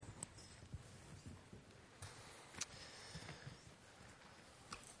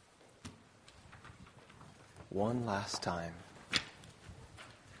one last time.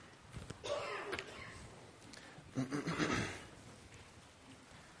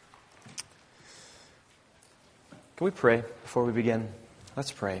 Can we pray before we begin?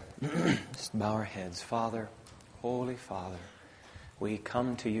 Let's pray. Just bow our heads. Father, Holy Father, we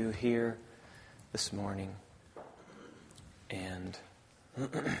come to you here this morning, and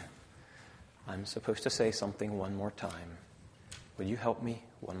I'm supposed to say something one more time. Would you help me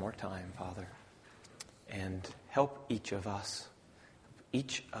one more time, Father? And help each of us,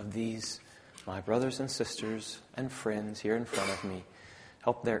 each of these, my brothers and sisters and friends here in front of me,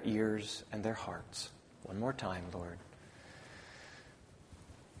 help their ears and their hearts. One more time, Lord.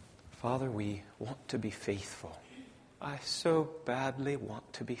 Father, we want to be faithful. I so badly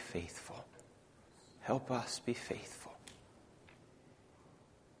want to be faithful. Help us be faithful.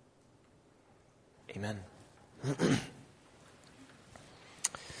 Amen.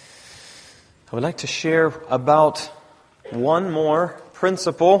 I would like to share about one more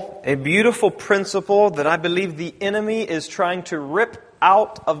principle, a beautiful principle that I believe the enemy is trying to rip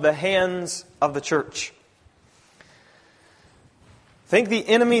out of the hands of the church. I think the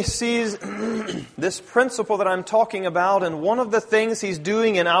enemy sees this principle that I'm talking about, and one of the things he's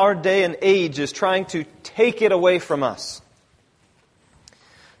doing in our day and age is trying to take it away from us.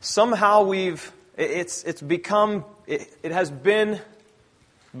 Somehow it has been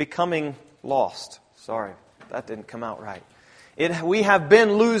becoming lost. Sorry, that didn't come out right. We have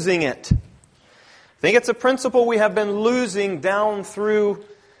been losing it. I think it's a principle we have been losing down through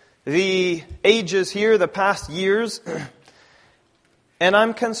the ages here, the past years. And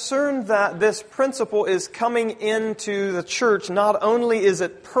I'm concerned that this principle is coming into the church. Not only is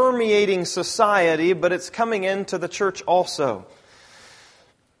it permeating society, but it's coming into the church also.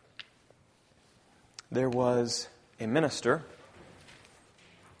 There was a minister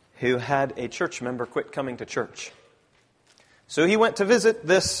who had a church member quit coming to church. So he went to visit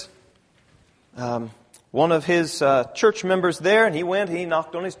this one of his church members there, and he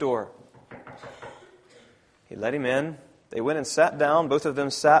knocked on his door. He let him in. They went and sat down. Both of them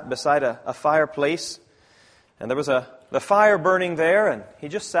sat beside a fireplace. And there was the fire burning there, and he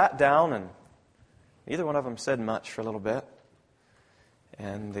just sat down, and neither one of them said much for a little bit.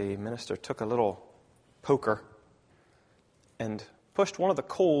 And the minister took a little poker and pushed one of the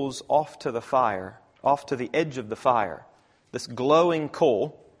coals off to the fire, off to the edge of the fire, this glowing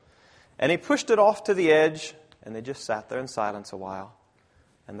coal. And he pushed it off to the edge, and they just sat there in silence a while.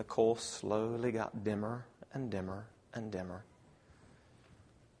 And the coal slowly got dimmer and dimmer and dimmer,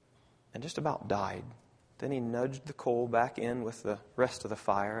 and just about died. Then he nudged the coal back in with the rest of the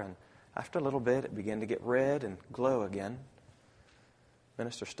fire, and after a little bit it began to get red and glow again. The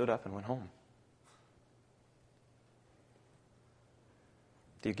minister stood up and went home.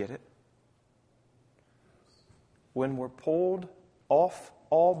 Do you get it? When we're pulled off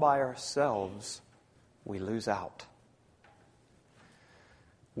all by ourselves, we lose out.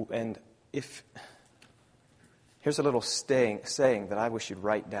 And here's a little saying that I wish you'd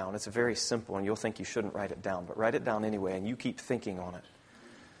write down. It's very simple, and you'll think you shouldn't write it down, but write it down anyway, and you keep thinking on it.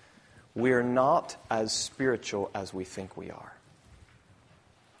 We're not as spiritual as we think we are.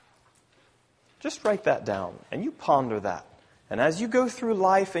 Just write that down, and you ponder that. And as you go through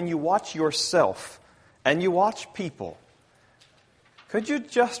life and you watch yourself and you watch people, could you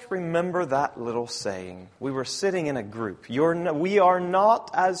just remember that little saying? We were sitting in a group. We are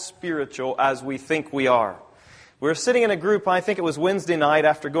not as spiritual as we think we are. We were sitting in a group, I think it was Wednesday night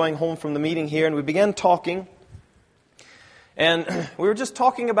after going home from the meeting here, and we began talking. And we were just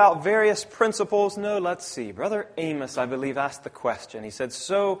talking about various principles. No, let's see. Brother Amos, I believe, asked the question. He said,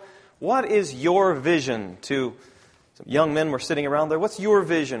 so what is your vision? To some young men were sitting around there. What's your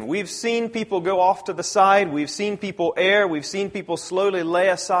vision? We've seen people go off to the side. We've seen people err. We've seen people slowly lay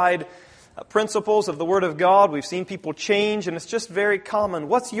aside principles of the Word of God. We've seen people change, and it's just very common.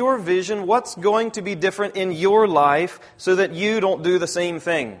 What's your vision? What's going to be different in your life so that you don't do the same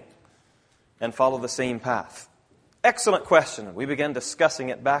thing and follow the same path? Excellent question. We began discussing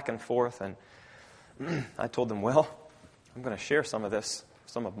it back and forth, and I told them, well, I'm going to share some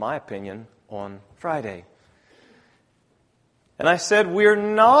of my opinion on Friday. And I said, we're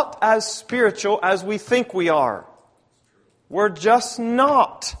not as spiritual as we think we are. We're just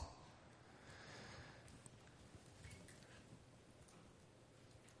not.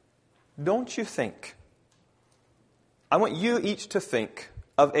 Don't you think? I want you each to think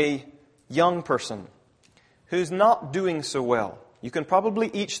of a young person who's not doing so well. You can probably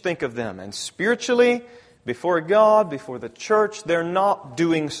each think of them. And spiritually, before God, before the church, they're not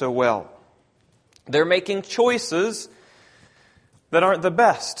doing so well. They're making choices that aren't the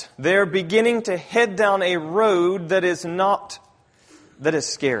best. They're beginning to head down a road that is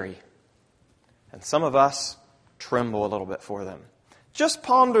scary. And some of us tremble a little bit for them. Just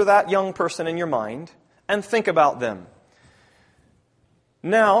ponder that young person in your mind and think about them.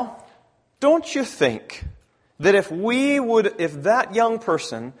 Now, don't you think that if that young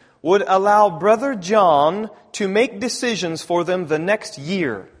person would allow Brother John to make decisions for them the next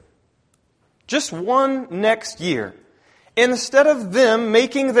year, just one next year, instead of them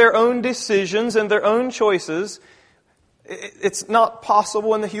making their own decisions and their own choices, it's not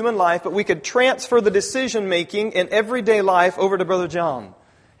possible in the human life, but we could transfer the decision-making in everyday life over to Brother John.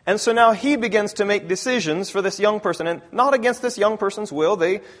 And so now he begins to make decisions for this young person, and not against this young person's will.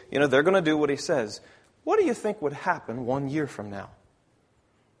 They're going to do what he says. What do you think would happen 1 year from now?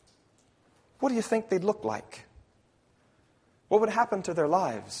 What do you think they'd look like? What would happen to their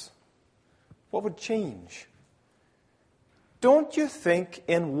lives? What would change? Don't you think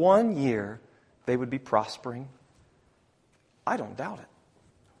in 1 year they would be prospering? I don't doubt it.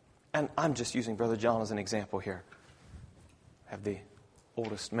 And I'm just using Brother John as an example here. I have the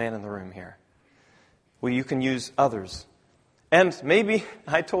oldest man in the room here. Well, you can use others. And maybe,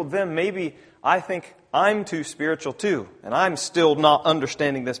 I told them, maybe I think I'm too spiritual too. And I'm still not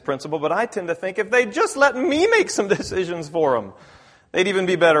understanding this principle. But I tend to think if they'd just let me make some decisions for them, they'd even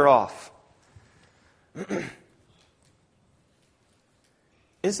be better off.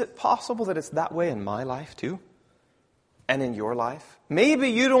 Is it possible that it's that way in my life too? And in your life?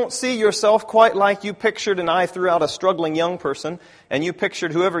 Maybe you don't see yourself quite like you pictured, and I threw out a struggling young person, and you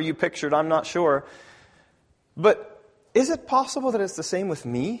pictured whoever you pictured, I'm not sure. But is it possible that it's the same with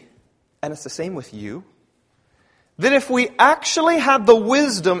me, and it's the same with you? That if we actually had the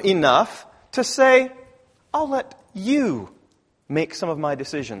wisdom enough to say, I'll let you make some of my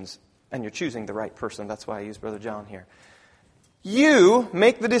decisions, and you're choosing the right person, that's why I use Brother John here. You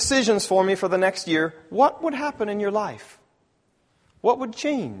make the decisions for me for the next year, what would happen in your life? What would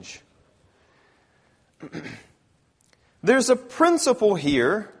change? There's a principle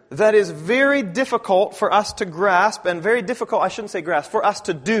here that is very difficult for us to grasp, and very difficult, I shouldn't say grasp, for us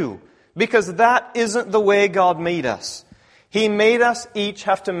to do, because that isn't the way God made us. He made us each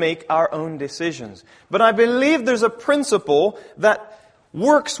have to make our own decisions. But I believe there's a principle that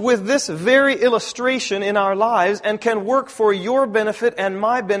works with this very illustration in our lives and can work for your benefit and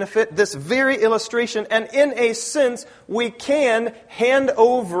my benefit, this very illustration. And in a sense, we can hand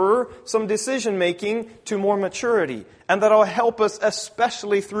over some decision-making to more maturity. And that'll help us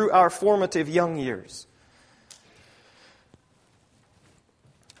especially through our formative young years.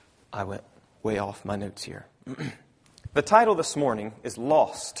 I went way off my notes here. The title this morning is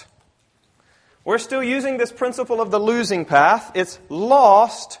Lost. We're still using this principle of the losing path. It's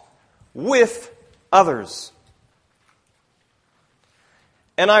lost with others.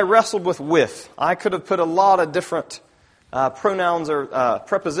 And I wrestled with. I could have put a lot of different pronouns or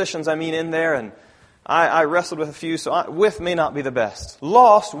prepositions, in there, and I wrestled with a few, so with may not be the best.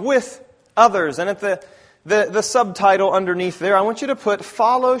 Lost with others. And at the subtitle underneath there, I want you to put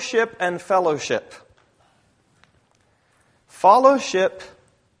fellowship and fellowship. Fellowship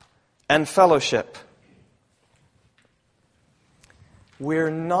and fellowship. We're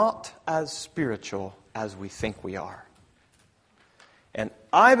not as spiritual as we think we are. And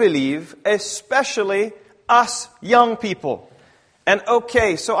I believe, especially us young people. And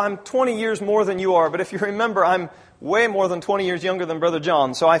okay, so I'm 20 years more than you are, but if you remember, I'm way more than 20 years younger than Brother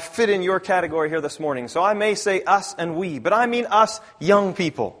John, so I fit in your category here this morning. So I may say us and we, but I mean us young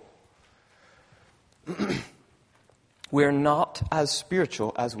people. We're not as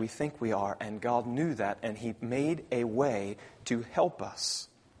spiritual as we think we are, and God knew that, and He made a way to help us.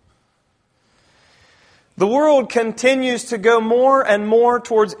 The world continues to go more and more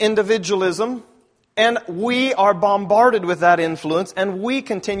towards individualism, and we are bombarded with that influence, and we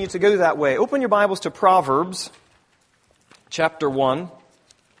continue to go that way. Open your Bibles to Proverbs, chapter 1.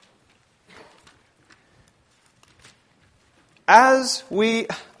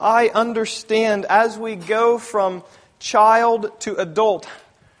 I understand, as we go from child to adult,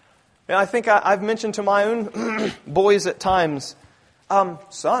 and I think I've mentioned to my own boys at times,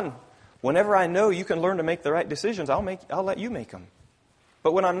 son, whenever I know you can learn to make the right decisions, I'll let you make them.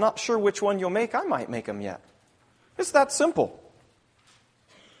 But when I'm not sure which one you'll make, I might make them yet. It's that simple.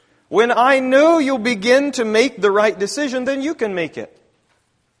 When I know you'll begin to make the right decision, then you can make it.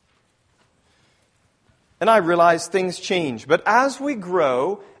 And I realize things change. But as we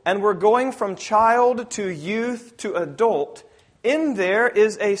grow, and we're going from child to youth to adult, in there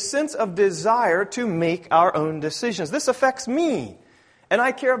is a sense of desire to make our own decisions. This affects me. And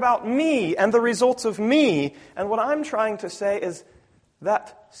I care about me and the results of me. And what I'm trying to say is,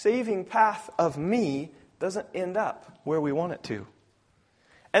 that saving path of me doesn't end up where we want it to.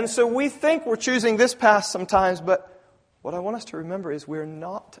 And so we think we're choosing this path sometimes, but what I want us to remember is we're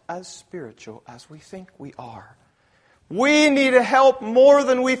not as spiritual as we think we are. We need help more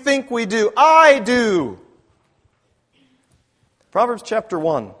than we think we do. I do. Proverbs chapter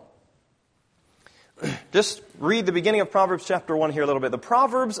 1. Just read the beginning of Proverbs chapter 1 here a little bit. The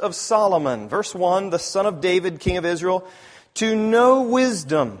Proverbs of Solomon, verse 1, the son of David, king of Israel, to know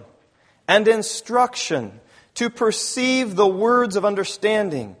wisdom and instruction, to perceive the words of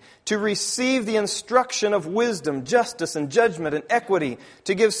understanding, to receive the instruction of wisdom, justice and judgment and equity,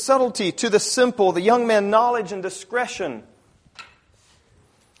 to give subtlety to the simple, the young man knowledge and discretion.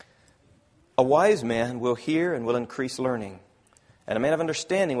 A wise man will hear and will increase learning, and a man of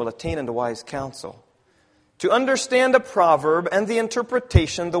understanding will attain unto wise counsel. To understand a proverb and the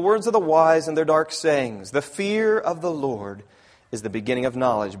interpretation, the words of the wise and their dark sayings. The fear of the Lord is the beginning of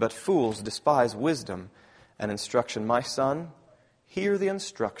knowledge, but fools despise wisdom and instruction. My son, hear the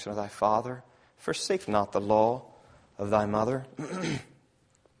instruction of thy father. Forsake not the law of thy mother.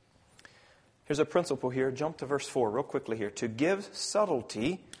 Here's a principle here. Jump to verse 4 real quickly here. To give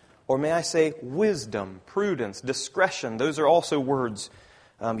subtlety, or may I say wisdom, prudence, discretion. Those are also words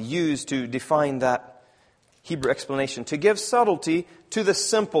used to define that Hebrew explanation. To give subtlety to the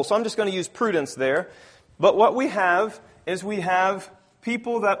simple. So I'm just going to use prudence there. But what we have is we have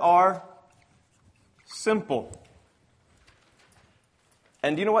people that are simple.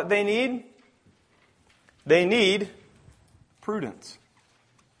 And do you know what they need? They need prudence.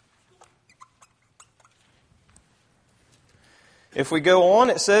 If we go on,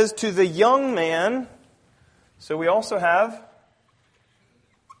 it says, to the young man. So we also have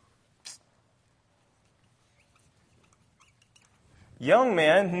young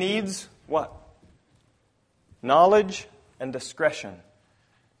man needs what? Knowledge and discretion.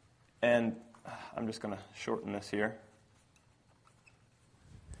 And I'm just going to shorten this here.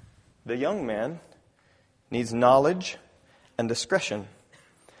 The young man needs knowledge and discretion.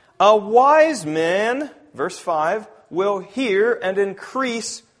 A wise man, verse 5, will hear and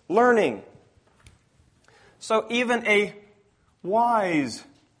increase learning. So even a wise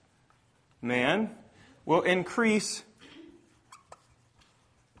man will increase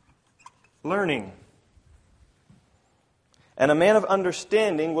learning. And a man of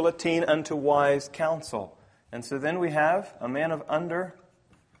understanding will attain unto wise counsel. And so then we have a man of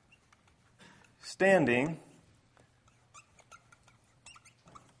understanding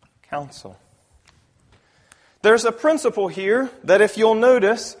counsel. There's a principle here that if you'll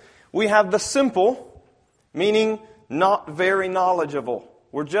notice, we have the simple, meaning not very knowledgeable.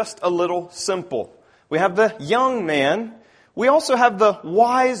 We're just a little simple. We have the young man. We also have the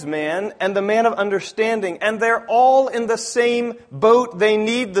wise man and the man of understanding. And they're all in the same boat. They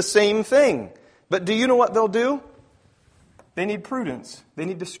need the same thing. But do you know what they'll do? They need prudence. They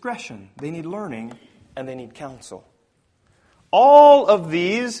need discretion. They need learning. And they need counsel. All of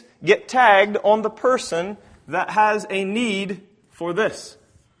these get tagged on the person that has a need for this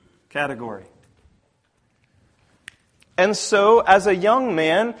category. And so, as a young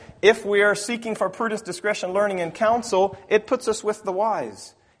man, if we are seeking for prudence, discretion, learning, and counsel, it puts us with the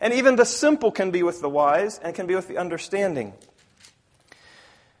wise. And even the simple can be with the wise and can be with the understanding.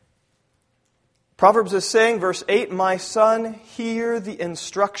 Proverbs is saying, verse 8, my son, hear the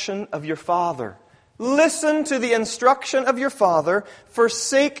instruction of your father. Listen to the instruction of your father.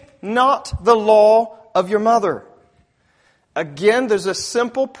 Forsake not the law of your mother. Again, there's a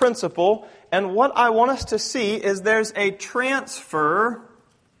simple principle. And what I want us to see is there's a transfer.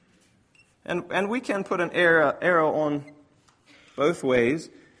 And we can put an arrow on both ways.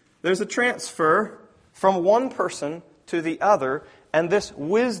 There's a transfer from one person to the other. And this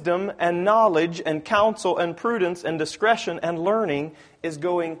wisdom and knowledge and counsel and prudence and discretion and learning is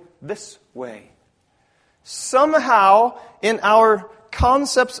going this way. Somehow in our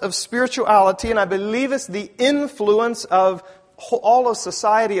concepts of spirituality, and I believe it's the influence of all of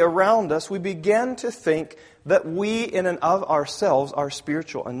society around us, we begin to think that we in and of ourselves are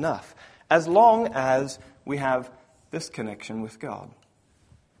spiritual enough, as long as we have this connection with God.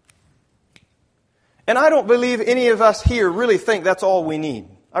 And I don't believe any of us here really think that's all we need.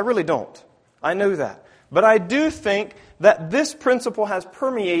 I really don't. I know that. But I do think that this principle has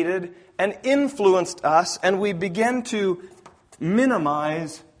permeated and influenced us, and we begin to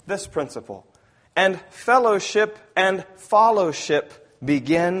minimize this principle. And fellowship and fellowship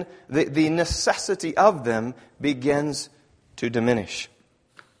begin, the necessity of them begins to diminish.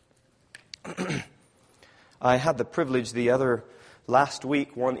 I had the privilege last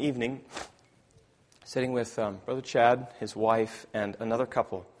week, one evening, sitting with Brother Chad, his wife, and another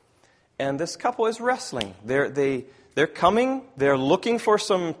couple. And this couple is wrestling. They're coming, they're looking for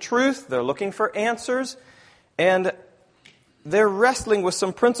some truth, they're looking for answers, and they're wrestling with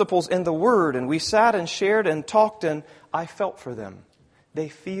some principles in the Word. And we sat and shared and talked, and I felt for them. They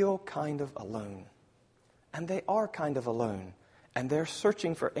feel kind of alone. And they are kind of alone. And they're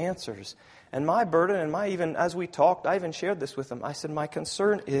searching for answers. And my burden, and even as we talked, I even shared this with them. I said, my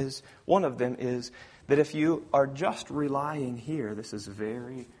concern is, one of them is, that if you are just relying here, this is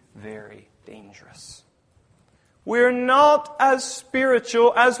very, very dangerous. We're not as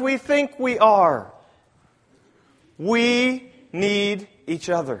spiritual as we think we are. We need each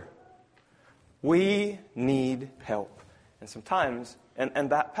other. We need help. And sometimes, and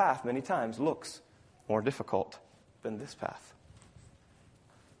that path many times looks more difficult than this path.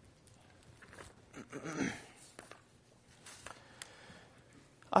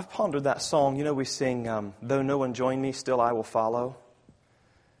 I've pondered that song. You know, we sing, though no one join me, still I will follow.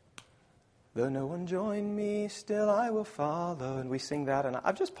 Though no one join me, still I will follow. And we sing that, and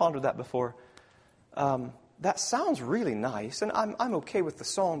I've just pondered that before. That sounds really nice, and I'm okay with the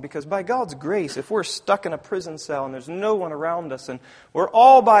song, because by God's grace, if we're stuck in a prison cell and there's no one around us and we're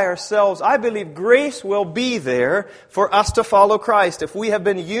all by ourselves, I believe grace will be there for us to follow Christ. If we have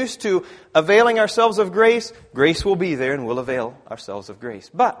been used to availing ourselves of grace, grace will be there and we'll avail ourselves of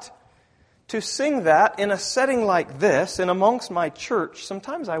grace. But to sing that in a setting like this and amongst my church,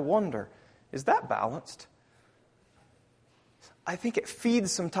 sometimes I wonder, is that balanced? I think it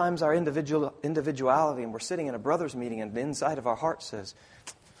feeds sometimes our individuality, and we're sitting in a brothers' meeting, and the inside of our heart says,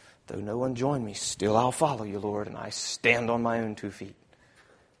 though no one join me, still I'll follow you, Lord, and I stand on my own 2 feet.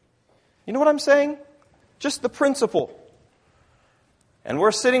 You know what I'm saying? Just the principle. And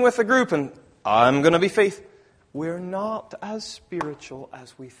we're sitting with a group, and I'm going to be faithful. We're not as spiritual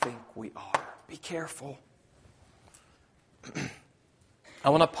as we think we are. Be careful. I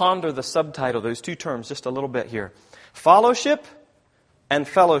want to ponder the subtitle, those 2 terms, just a little bit here. Fellowship and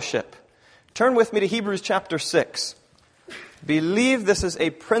fellowship. Turn with me to Hebrews chapter 6. Believe this is a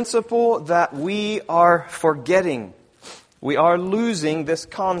principle that we are forgetting. We are losing this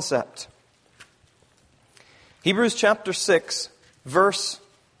concept. Hebrews chapter 6, verse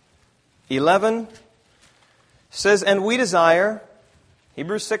 11 says, and we desire,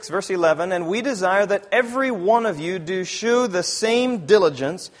 Hebrews 6, verse 11, and we desire that every one of you do show the same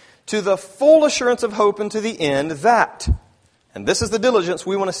diligence to the full assurance of hope and to the end that, and this is the diligence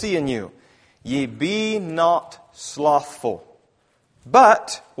we want to see in you, ye be not slothful,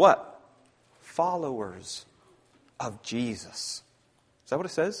 but, what? Followers of Jesus. Is that what it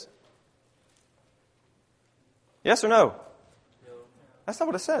says? Yes or no? No. That's not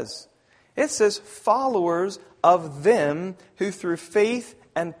what it says. It says followers of them who through faith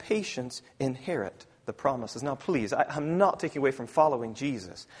and patience inherit the promises. Now, please, I'm not taking away from following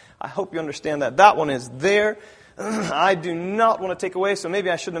Jesus. I hope you understand that. That one is there. I do not want to take away, so maybe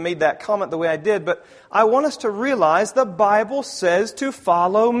I shouldn't have made that comment the way I did, but I want us to realize the Bible says to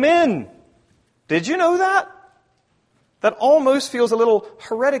follow men. Did you know that? That almost feels a little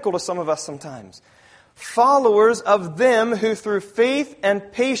heretical to some of us sometimes. Followers of them who through faith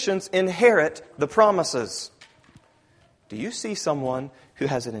and patience inherit the promises. Do you see someone who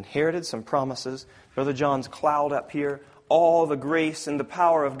has inherited some promises? Brother John's cloud up here, all the grace and the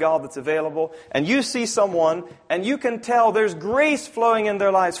power of God that's available. And you see someone, and you can tell there's grace flowing in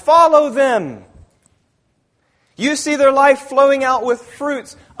their lives. Follow them. You see their life flowing out with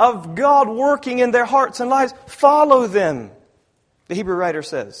fruits of God working in their hearts and lives. Follow them. The Hebrew writer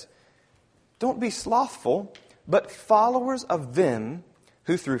says, don't be slothful, but followers of them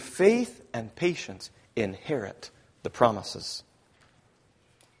who through faith and patience inherit the promises.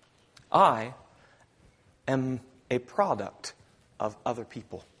 I am a product of other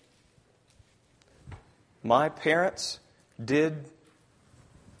people. My parents did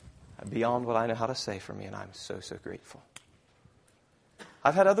beyond what I know how to say for me, and I'm so, so grateful.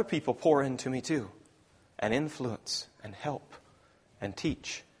 I've had other people pour into me too, and influence, and help, and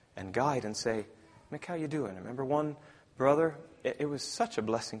teach, and guide, and say, Mick, how you doing? I remember one brother, it was such a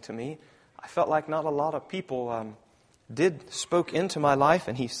blessing to me. I felt like not a lot of people spoke into my life,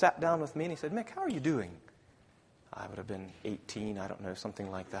 and he sat down with me and he said, Mick, how are you doing? I would have been 18, I don't know,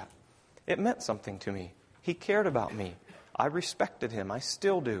 something like that. It meant something to me. He cared about me. I respected him. I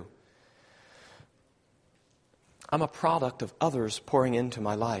still do. I'm a product of others pouring into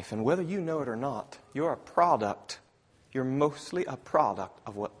my life. And whether you know it or not, you're a product. You're mostly a product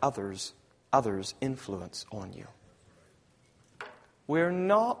of what others influence on you. We're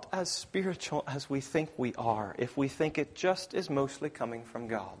not as spiritual as we think we are if we think it just is mostly coming from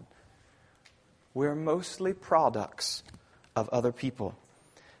God. We're mostly products of other people.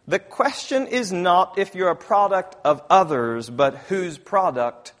 The question is not if you're a product of others, but whose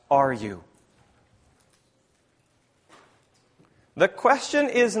product are you? The question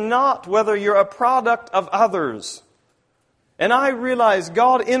is not whether you're a product of others. And I realize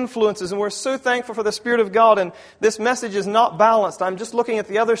God influences, and we're so thankful for the Spirit of God, and this message is not balanced. I'm just looking at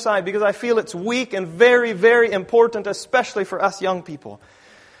the other side because I feel it's weak and very, very important, especially for us young people.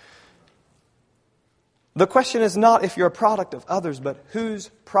 The question is not if you're a product of others, but whose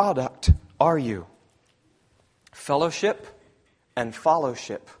product are you? Fellowship and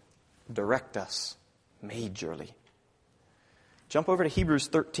fellowship direct us majorly. Jump over to Hebrews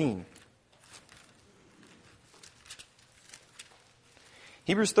 13.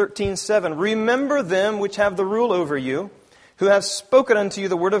 Hebrews 13:7. Remember them which have the rule over you, who have spoken unto you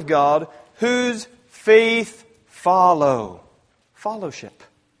the word of God, whose faith follow. Fellowship.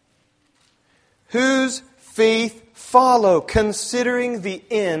 Whose faith follow, considering the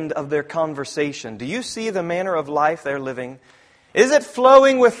end of their conversation. Do you see the manner of life they're living? Is it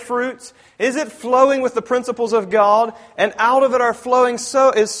flowing with fruits? Is it flowing with the principles of God? And out of it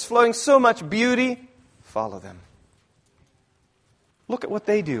is flowing so much beauty? Follow them. Look at what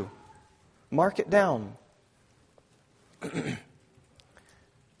they do. Mark it down.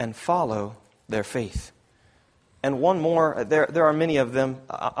 And follow their faith. And one more, there are many of them.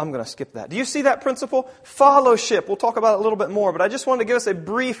 I'm going to skip that. Do you see that principle? Fellowship. We'll talk about it a little bit more, but I just wanted to give us a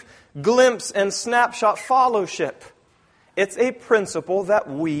brief glimpse and snapshot. Fellowship. It's a principle that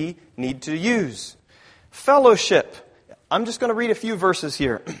we need to use. Fellowship. I'm just going to read a few verses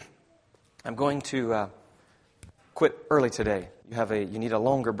here. I'm going to quit early today. You need a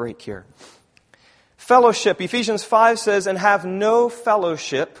longer break here. Fellowship. Ephesians 5 says, and have no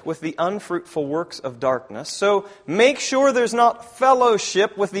fellowship with the unfruitful works of darkness. So make sure there's not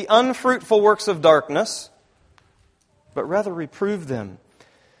fellowship with the unfruitful works of darkness, but rather reprove them.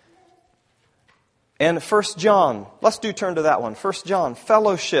 And 1 John, let's turn to that one. 1 John,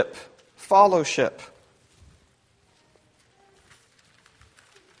 fellowship.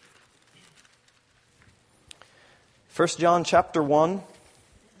 1 John chapter 1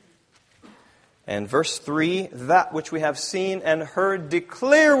 and verse 3, that which we have seen and heard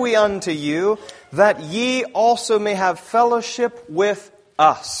declare we unto you, that ye also may have fellowship with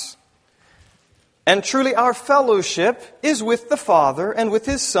us. And truly our fellowship is with the Father and with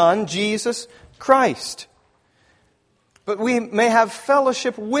His Son, Jesus Christ. But we may have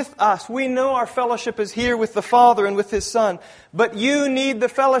fellowship with us. We know our fellowship is here with the Father and with His Son. But you need the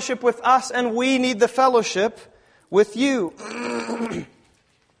fellowship with us, and we need the fellowship with you.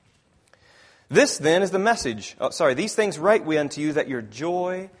 This then is the message. These things write we unto you, that your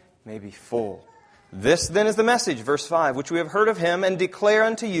joy may be full. This then is the message, verse 5, which we have heard of Him, and declare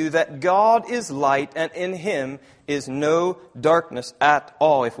unto you that God is light, and in Him is no darkness at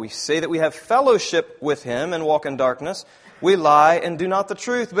all. If we say that we have fellowship with Him and walk in darkness, we lie and do not the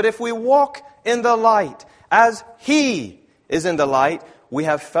truth. But if we walk in the light, as He is in the light, we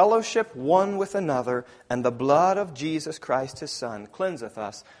have fellowship one with another, and the blood of Jesus Christ His Son cleanseth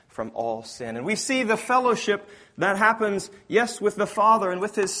us from all sin. And we see the fellowship that happens, yes, with the Father and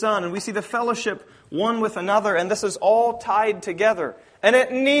with His Son. And we see the fellowship one with another. And this is all tied together. And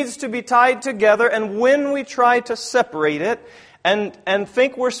it needs to be tied together. And when we try to separate it and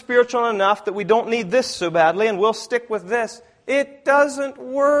think we're spiritual enough that we don't need this so badly and we'll stick with this, it doesn't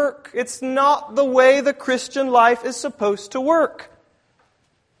work. It's not the way the Christian life is supposed to work.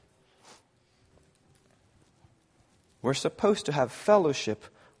 We're supposed to have fellowship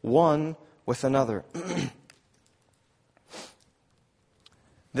one with another.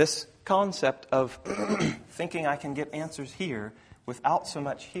 This concept of thinking I can get answers here without so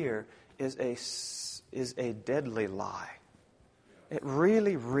much here is a deadly lie. It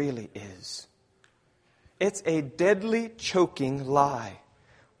really, really is. It's a deadly, choking lie.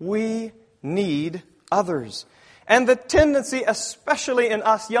 We need others. And the tendency, especially in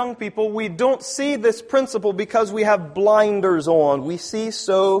us young people, we don't see this principle because we have blinders on. We see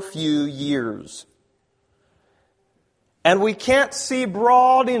so few years. And we can't see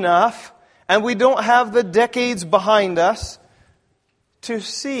broad enough, and we don't have the decades behind us to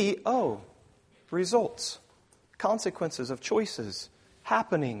see, results, consequences of choices,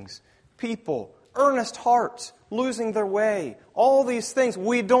 happenings, people, earnest hearts, losing their way, all these things.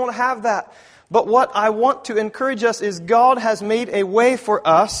 We don't have that. But what I want to encourage us is God has made a way for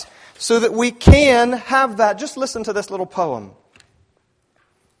us so that we can have that. Just listen to this little poem.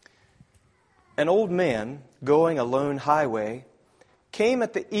 An old man going a lone highway came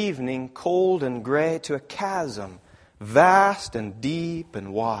at the evening cold and gray to a chasm, vast and deep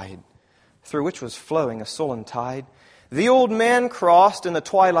and wide. through which was flowing a sullen tide. The old man crossed in the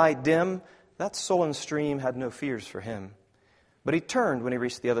twilight dim. That sullen stream had no fears for him. But he turned when he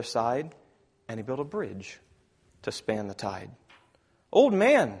reached the other side, and he built a bridge to span the tide. "Old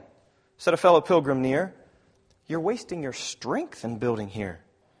man," said a fellow pilgrim near, "you're wasting your strength in building here.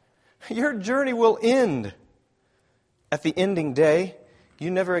 Your journey will end. At the ending day,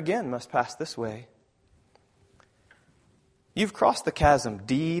 you never again must pass this way. You've crossed the chasm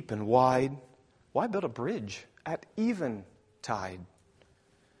deep and wide. Why build a bridge at even tide?"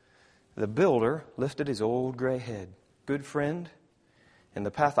 The builder lifted his old gray head. "Good friend, in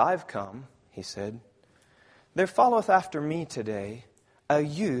the path I've come," he said, "there followeth after me today a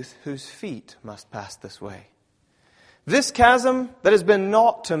youth whose feet must pass this way. This chasm that has been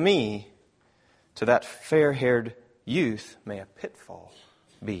naught to me, to that fair-haired youth may a pitfall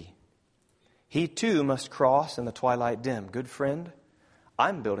be. He too must cross in the twilight dim. Good friend,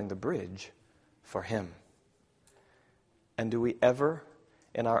 I'm building the bridge for him." And do we ever,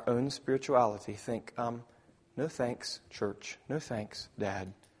 in our own spirituality, think, no thanks, church, no thanks,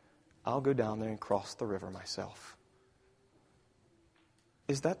 Dad, I'll go down there and cross the river myself?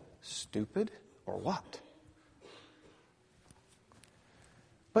 Is that stupid or what?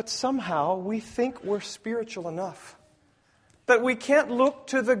 But somehow we think we're spiritual enough that we can't look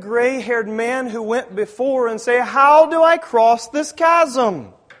to the gray-haired man who went before and say, "How do I cross this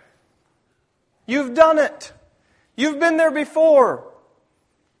chasm?" You've done it. You've been there before.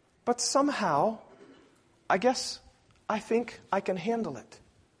 But somehow, I think I can handle it.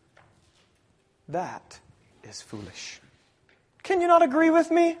 That is foolish. Can you not agree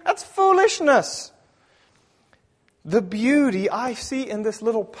with me? That's foolishness. The beauty I see in this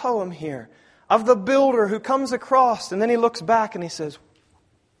little poem here of the builder who comes across and then he looks back and he says,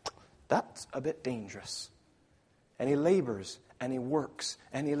 "That's a bit dangerous." And he labors and he works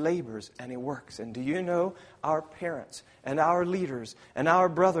and he labors and he works. And do you know, our parents and our leaders and our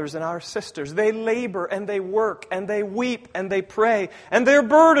brothers and our sisters, they labor and they work and they weep and they pray and they're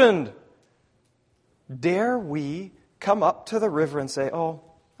burdened. Dare we come up to the river and say, "Oh,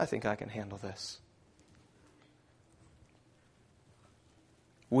 I think I can handle this"?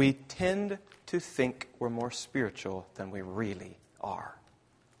 We tend to think we're more spiritual than we really are.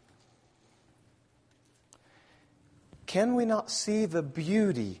 Can we not see the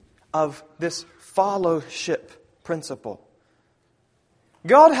beauty of this fellowship principle?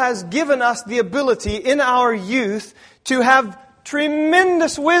 God has given us the ability in our youth to have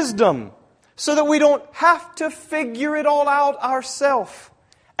tremendous wisdom so that we don't have to figure it all out ourselves.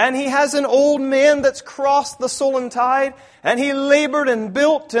 And He has an old man that's crossed the sullen tide, and he labored and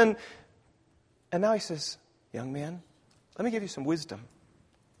built, and now He says, "Young man, let me give you some wisdom.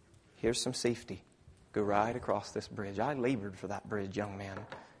 Here's some safety. Go right across this bridge. I labored for that bridge, young man,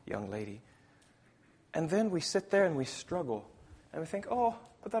 young lady." And then we sit there and we struggle, and we think, "Oh,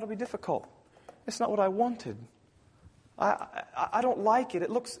 but that'll be difficult. It's not what I wanted. I don't like it.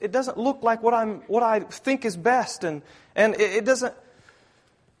 It doesn't look like what I think is best, and it doesn't."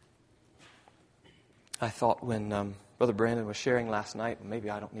 I thought when Brother Brandon was sharing last night, maybe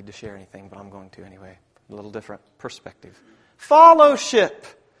I don't need to share anything, but I'm going to anyway. A little different perspective. Fellowship,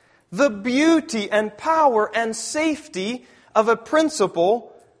 the beauty and power and safety of a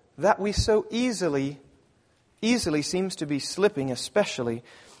principle that we so easily seems to be slipping, especially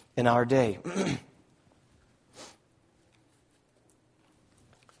in our day.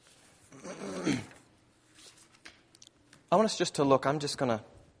 I want us just to look, I'm just going to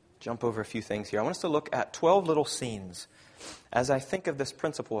jump over a few things here. I want us to look at 12 little scenes as I think of this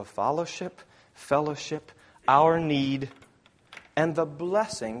principle of fellowship, our need, and the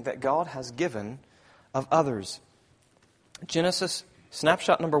blessing that God has given of others. Genesis,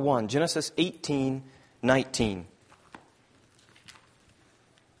 snapshot number 1, Genesis 18:19.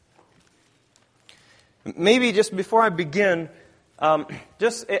 Maybe just before I begin, I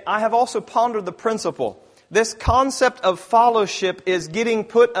have also pondered the principle. This concept of fellowship is getting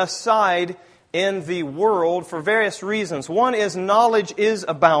put aside in the world for various reasons. One is knowledge is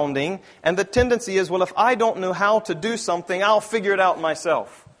abounding, and the tendency is, well, if I don't know how to do something, I'll figure it out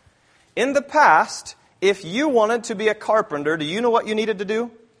myself. In the past, if you wanted to be a carpenter, do you know what you needed to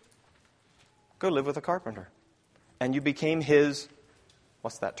do? Go live with a carpenter. And you became his,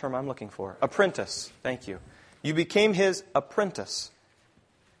 what's that term I'm looking for? Apprentice. Thank you. You became his apprentice.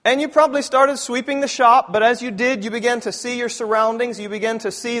 And you probably started sweeping the shop, but as you did, you began to see your surroundings. You began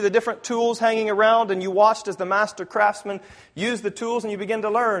to see the different tools hanging around, and you watched as the master craftsman used the tools, and you began to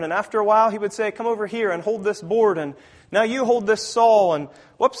learn. And after a while, he would say, come over here and hold this board, and now you hold this saw, and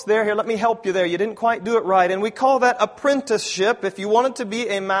whoops, here, let me help you there. You didn't quite do it right. And we call that apprenticeship. If you wanted to be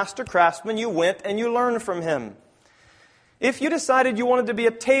a master craftsman, you went and you learned from him. If you decided you wanted to be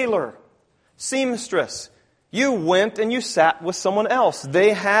a tailor, seamstress, you went and you sat with someone else.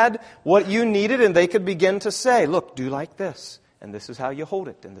 They had what you needed, and they could begin to say, look, do like this, and this is how you hold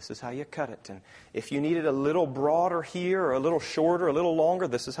it, and this is how you cut it. And if you needed a little broader here, or a little shorter, a little longer,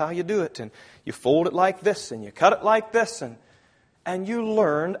 this is how you do it. And you fold it like this, and you cut it like this, and you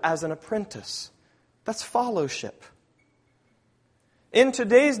learned as an apprentice. That's fellowship. In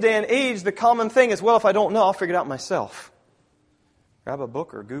today's day and age, the common thing is, well, if I don't know, I'll figure it out myself. Grab a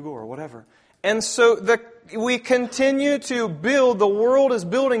book or Google or whatever. And so we continue to build, the world is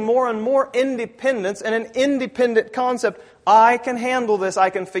building more and more independence, and an independent concept. I can handle this,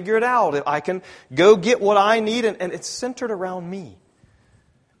 I can figure it out, I can go get what I need, and it's centered around me.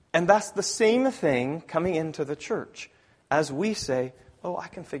 And that's the same thing coming into the church. As we say, oh, I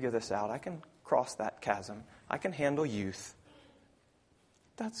can figure this out, I can cross that chasm, I can handle youth.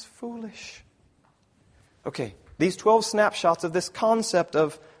 That's foolish. Okay, these 12 snapshots of this concept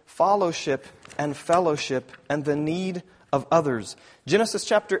of fellowship and fellowship and the need of others. Genesis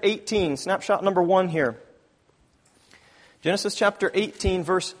chapter 18, snapshot number 1 here. Genesis chapter 18,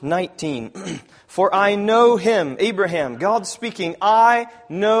 verse 19. For I know him, Abraham, God speaking, I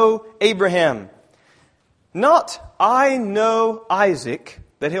know Abraham. Not, I know Isaac,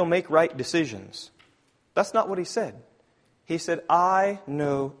 that he'll make right decisions. That's not what he said. He said, I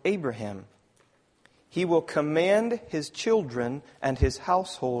know Abraham. He will command his children and his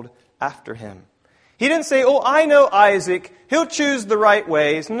household after him. He didn't say, oh, I know Isaac. He'll choose the right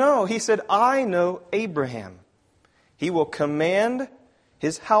ways. No, he said, I know Abraham. He will command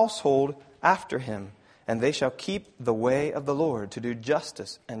his household after him, and they shall keep the way of the Lord to do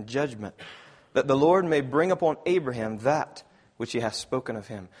justice and judgment, that the Lord may bring upon Abraham that which he hath spoken of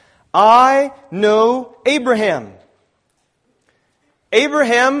him. I know Abraham.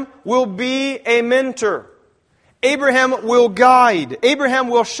 Abraham will be a mentor. Abraham will guide. Abraham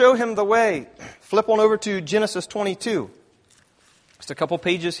will show him the way. Flip on over to Genesis 22. Just a couple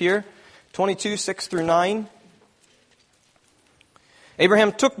pages here. 22, 6 through 9.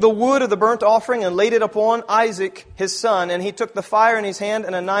 Abraham took the wood of the burnt offering and laid it upon Isaac, his son, and he took the fire in his hand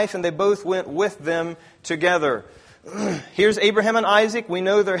and a knife, and they both went with them together. Here's Abraham and Isaac. We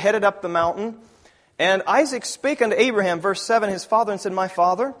know they're headed up the mountain. And Isaac spake unto Abraham, verse 7, his father, and said, My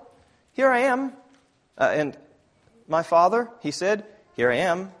father, here I am. And my father, he said, Here I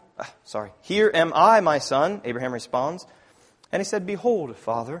am. Here am I, my son, Abraham responds. And he said, Behold,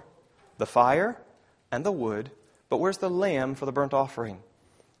 father, the fire and the wood, but where's the lamb for the burnt offering?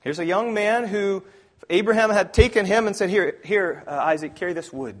 Here's a young man who Abraham had taken him and said, Here, Isaac, carry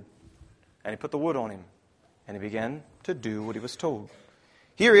this wood. And he put the wood on him. And he began to do what he was told.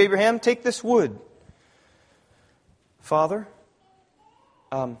 Here, Abraham, take this wood. Father,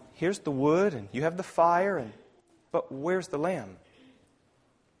 here's the wood, and you have the fire, but where's the lamb?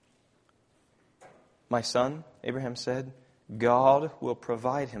 My son, Abraham said, God will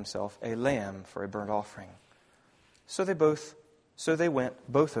provide himself a lamb for a burnt offering. So they went,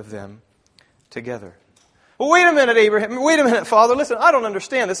 both of them, together. Well, wait a minute, Abraham. Wait a minute, Father. Listen, I don't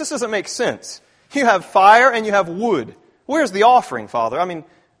understand this. This doesn't make sense. You have fire and you have wood. Where's the offering, Father? I mean,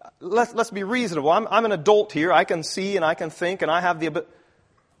 let's be reasonable. I'm an adult here. I can see and I can think and I have the ability.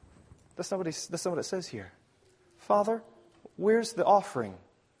 That's not what it says here. Father, where's the offering?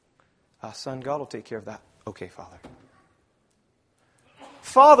 Son, God will take care of that. Okay, Father.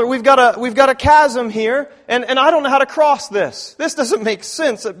 Father, we've got a chasm here, and I don't know how to cross this. This doesn't make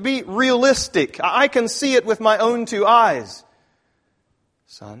sense. Be realistic. I can see it with my own two eyes.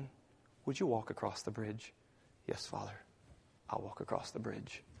 Son, would you walk across the bridge? Yes, Father. I'll walk across the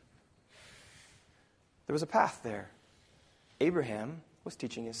bridge. There was a path there. Abraham was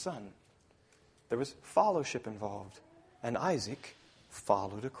teaching his son. There was fellowship involved. And Isaac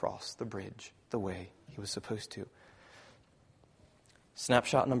followed across the bridge the way he was supposed to.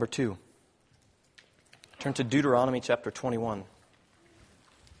 Snapshot number 2. Turn to Deuteronomy chapter 21.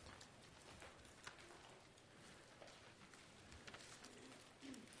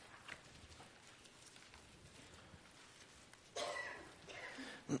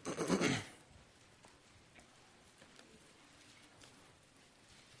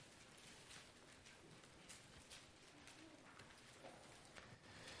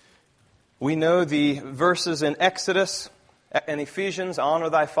 We know the verses in Exodus In Ephesians, honor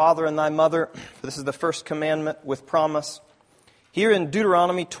thy father and thy mother. This is the first commandment with promise. Here in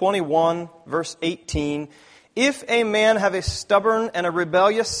Deuteronomy 21, verse 18, if a man have a stubborn and a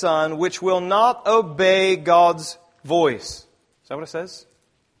rebellious son, which will not obey God's voice. Is that what it says?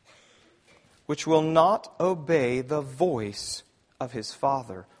 Which will not obey the voice of his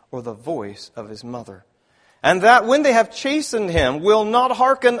father or the voice of his mother. And that when they have chastened him, will not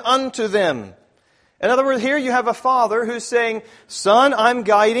hearken unto them. In other words, here you have a father who's saying, son, I'm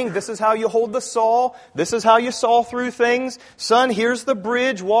guiding. This is how you hold the saw. This is how you saw through things. Son, here's the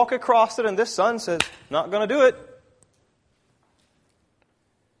bridge. Walk across it. And this son says, not going to do it.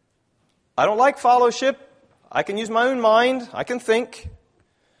 I don't like fellowship. I can use my own mind. I can think.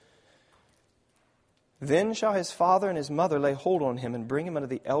 Then shall his father and his mother lay hold on him and bring him unto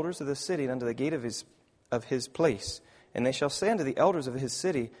the elders of the city and unto the gate of his place. And they shall say unto the elders of his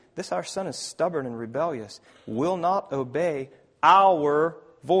city, this our son is stubborn and rebellious, will not obey our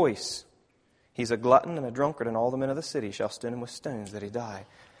voice. He's a glutton and a drunkard, and all the men of the city shall stone him with stones that he die.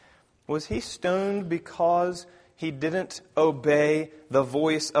 Was he stoned because he didn't obey the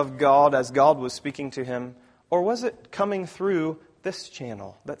voice of God as God was speaking to him? Or was it coming through this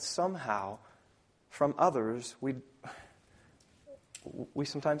channel that somehow from others we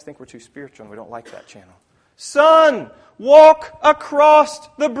sometimes think we're too spiritual and we don't like that channel? Son, walk across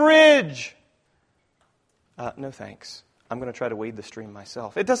the bridge. No thanks. I'm going to try to wade the stream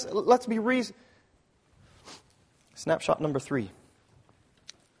myself. Let's be reason. Snapshot number 3.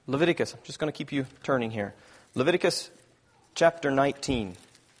 Leviticus. I'm just going to keep you turning here. Leviticus chapter 19.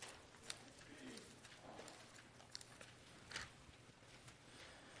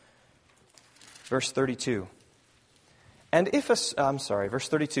 Verse 32. And verse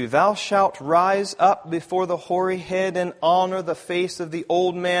 32, thou shalt rise up before the hoary head and honor the face of the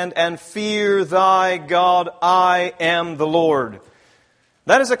old man and fear thy God. I am the Lord.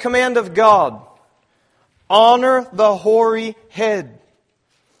 That is a command of God. Honor the hoary head.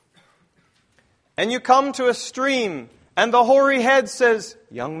 And you come to a stream and the hoary head says,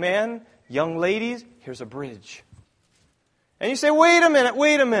 young man, young ladies, here's a bridge. And you say, wait a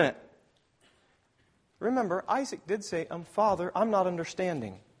minute. Remember, Isaac did say, Father, I'm not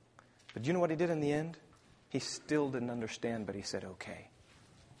understanding. But you know what he did in the end? He still didn't understand, but he said, okay.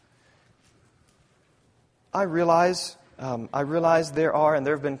 I realize there are, and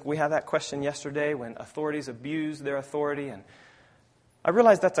there have been, we had that question yesterday when authorities abuse their authority. And I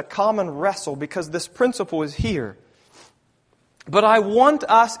realize that's a common wrestle because this principle is here. But I want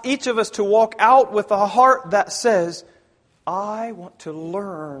us, each of us, to walk out with a heart that says, I want to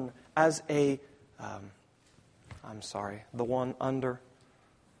learn as a the one under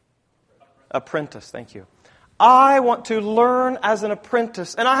apprentice. Thank you. I want to learn as an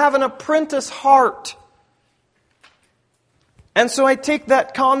apprentice, and I have an apprentice heart. And so I take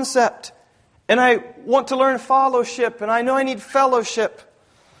that concept, and I want to learn fellowship, and I know I need fellowship.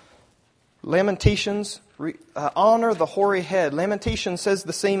 Lamentations, honor the hoary head. Lamentations says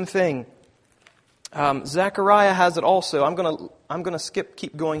the same thing. Zechariah has it also. I'm going to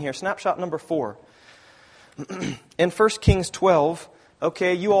keep going here. Snapshot number 4. In 1 Kings 12,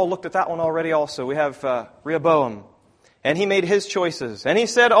 okay, you all looked at that one already also. We have Rehoboam. And he made his choices. And he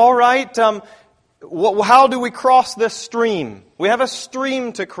said, all right, how do we cross this stream? We have a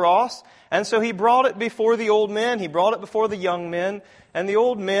stream to cross. And so he brought it before the old men. He brought it before the young men. And the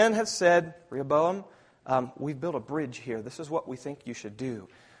old men had said, Rehoboam, we've built a bridge here. This is what we think you should do.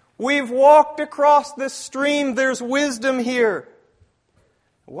 We've walked across this stream. There's wisdom here.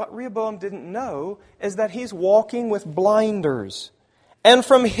 What Rehoboam didn't know is that he's walking with blinders. And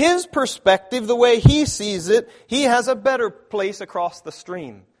from his perspective, the way he sees it, he has a better place across the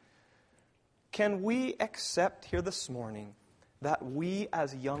stream. Can we accept here this morning that we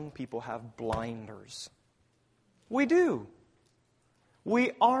as young people have blinders? We do.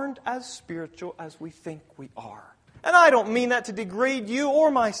 We aren't as spiritual as we think we are. And I don't mean that to degrade you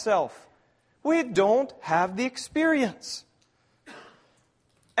or myself. We don't have the experience.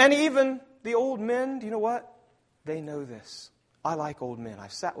 And even the old men, do you know what? They know this. I like old men.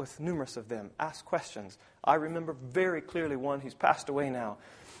 I've sat with numerous of them, asked questions. I remember very clearly one who's passed away now.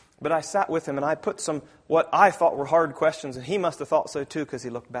 But I sat with him and I put some what I thought were hard questions, and he must have thought so too because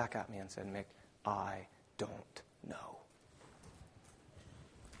he looked back at me and said, Mick, I don't know.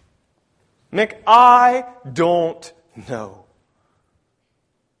 Mick, I don't know.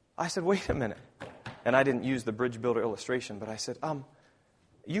 I said, wait a minute. And I didn't use the bridge builder illustration, but I said,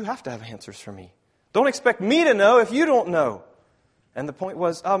 you have to have answers for me. Don't expect me to know if you don't know. And the point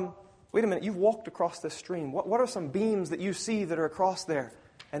was, wait a minute, you've walked across this stream. What are some beams that you see that are across there?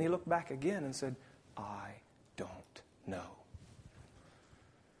 And he looked back again and said, I don't know.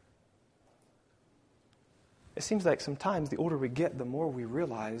 it seems like sometimes the older we get, the more we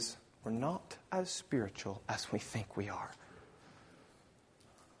realize we're not as spiritual as we think we are.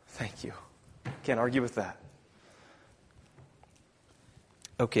 Thank you. Can't argue with that.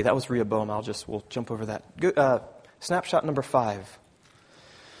 Okay, that was Rehoboam. We'll jump over that. Good, snapshot number 5.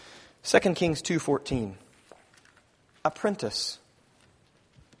 2 Kings 2:14. Apprentice.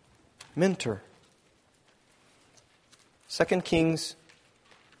 Mentor. 2 Kings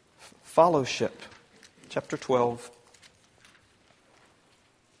fellowship. Chapter 12.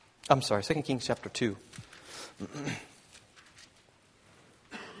 I'm sorry, 2 Kings chapter 2.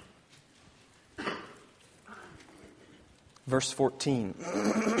 Verse 14.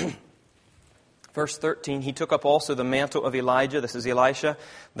 Verse 13, he took up also the mantle of Elijah, this is Elisha,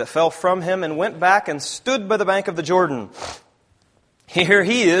 that fell from him and went back and stood by the bank of the Jordan. Here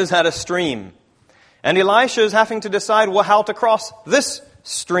he is at a stream. And Elisha is having to decide how to cross this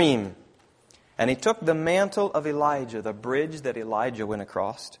stream. And he took the mantle of Elijah, the bridge that Elijah went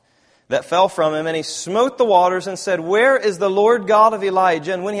across, that fell from him, and he smote the waters and said, "Where is the Lord God of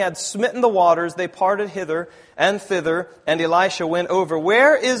Elijah?" And when he had smitten the waters, they parted hither and thither, and Elisha went over.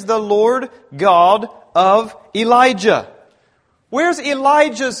 Where is the Lord God of Elijah? Where's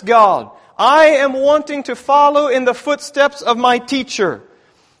Elijah's God? I am wanting to follow in the footsteps of my teacher.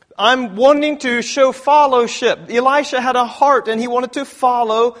 I'm wanting to show fellowship. Elisha had a heart, and he wanted to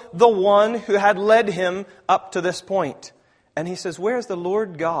follow the one who had led him up to this point. And he says, where's the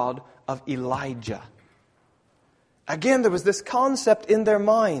Lord God of Elijah? Again, there was this concept in their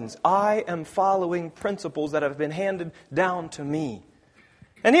minds. I am following principles that have been handed down to me.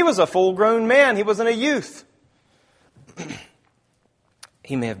 And he was a full-grown man. He wasn't a youth.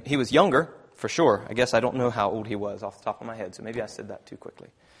 He was younger, for sure. I guess I don't know how old he was off the top of my head, so maybe I said that too quickly.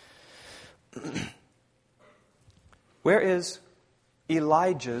 Where is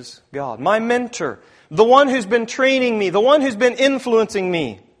Elijah's God? My mentor, the one who's been training me, the one who's been influencing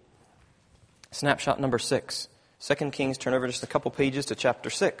me. Snapshot number 6. 2 Kings, turn over just a couple pages to chapter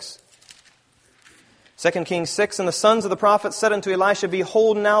 6. 2 Kings 6, and the sons of the prophets said unto Elisha,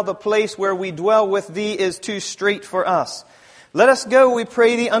 Behold, now the place where we dwell with thee is too strait for us. Let us go, we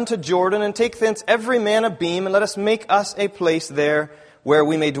pray thee, unto Jordan, and take thence every man a beam, and let us make us a place there where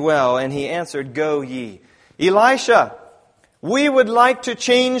we may dwell. And he answered, Go ye. Elisha, we would like to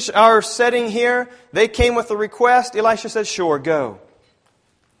change our setting here. They came with a request. Elisha said, Sure, go.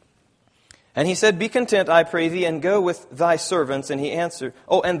 And he said, Be content, I pray thee, and go with thy servants. And he answered,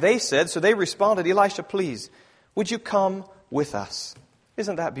 and they said, so they responded, Elisha, please, would you come with us?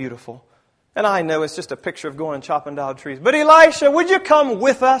 Isn't that beautiful? And I know it's just a picture of going and chopping down trees. But Elisha, would you come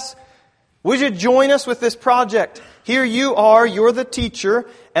with us? Would you join us with this project? Here you are, you're the teacher,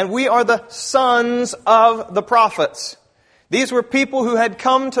 and we are the sons of the prophets. These were people who had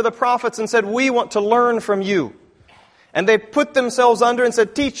come to the prophets and said, we want to learn from you. And they put themselves under and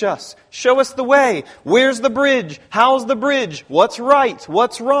said, teach us, show us the way. Where's the bridge? How's the bridge? What's right?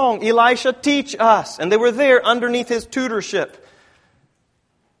 What's wrong? Elisha, teach us. And they were there underneath his tutorship.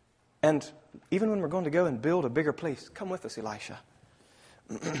 And even when we're going to go and build a bigger place, come with us, Elisha.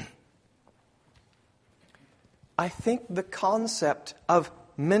 I think the concept of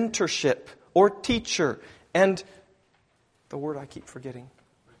mentorship or teacher and the word I keep forgetting.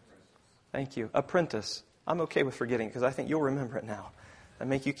 Thank you. Apprentice. I'm okay with forgetting because I think you'll remember it now. I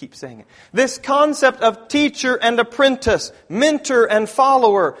make you keep saying it. This concept of teacher and apprentice, mentor and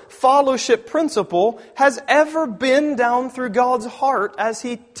follower, fellowship principle has ever been down through God's heart as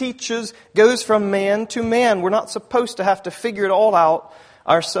He teaches, goes from man to man. We're not supposed to have to figure it all out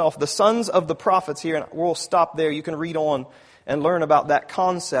ourselves. The sons of the prophets here, and we'll stop there. You can read on and learn about that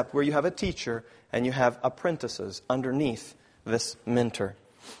concept where you have a teacher and you have apprentices underneath this mentor.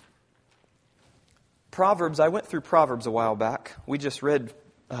 Proverbs, I went through Proverbs a while back. We just read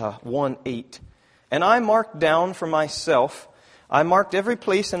 1:8. And I marked down for myself, I marked every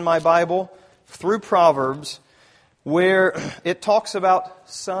place in my Bible through Proverbs where it talks about,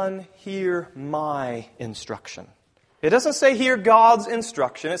 son, hear my instruction. It doesn't say hear God's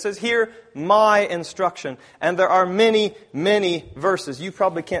instruction. It says hear my instruction. And there are many, many verses. You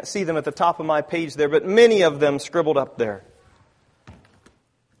probably can't see them at the top of my page there, but many of them scribbled up there.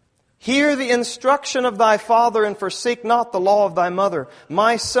 Hear the instruction of thy father and forsake not the law of thy mother.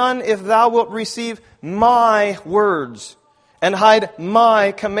 My son, if thou wilt receive my words and hide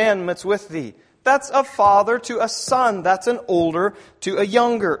my commandments with thee. That's a father to a son. That's an older to a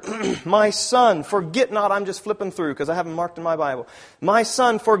younger. My son, forget not, I'm just flipping through because I haven't marked in my Bible. My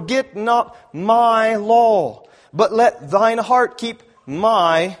son, forget not my law, but let thine heart keep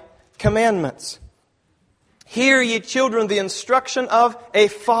my commandments. Hear, ye children, the instruction of a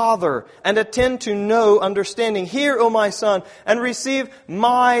father, and attend to no understanding. Hear, O my son, and receive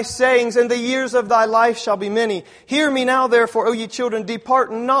my sayings, and the years of thy life shall be many. Hear me now, therefore, O ye children,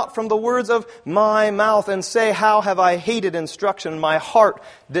 depart not from the words of my mouth, and say, how have I hated instruction, and my heart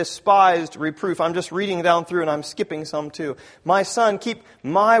despised reproof. I'm just reading down through, and I'm skipping some too. My son, keep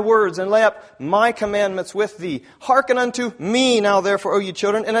my words, and lay up my commandments with thee. Hearken unto me now, therefore, O ye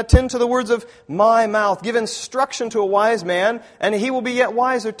children, and attend to the words of my mouth. Give instruction to a wise man, and he will be yet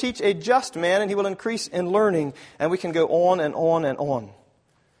wiser. Teach a just man, and he will increase in learning. And we can go on and on and on.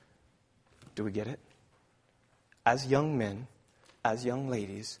 Do we get it? As young men, as young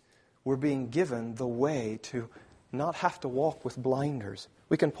ladies, we're being given the way to not have to walk with blinders.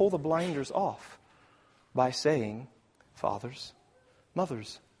 We can pull the blinders off by saying, fathers,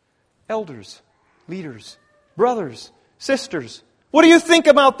 mothers, elders, leaders, brothers, sisters, what do you think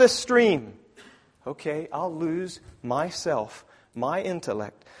about this stream? Okay, I'll lose myself, my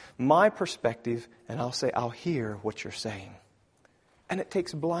intellect, my perspective, and I'll say, I'll hear what you're saying. And it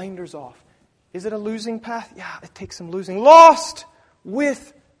takes blinders off. Is it a losing path? Yeah, it takes some losing. Lost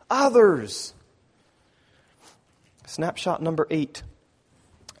with others. Snapshot number 8.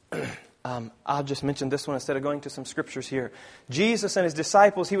 I'll just mention this one instead of going to some scriptures here. Jesus and His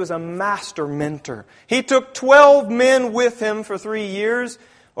disciples, He was a master mentor. He took 12 men with Him for 3 years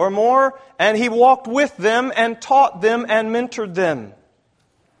or more, and He walked with them and taught them and mentored them.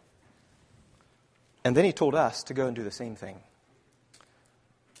 And then He told us to go and do the same thing.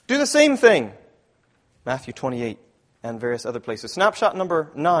 Do the same thing. Matthew 28 and various other places. Snapshot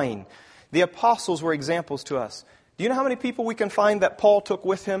number 9. The apostles were examples to us. Do you know how many people we can find that Paul took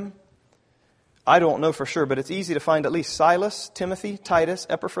with him? I don't know for sure, but it's easy to find at least Silas, Timothy, Titus,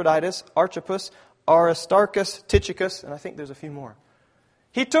 Epaphroditus, Archippus, Aristarchus, Tychicus, and I think there's a few more.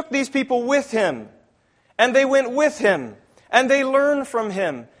 He took these people with him, and they went with him, and they learned from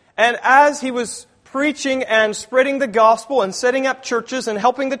him. And as he was preaching and spreading the gospel and setting up churches and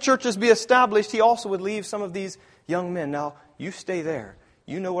helping the churches be established, he also would leave some of these young men. Now, you stay there.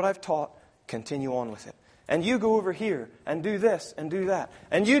 You know what I've taught. Continue on with it. And you go over here and do this and do that.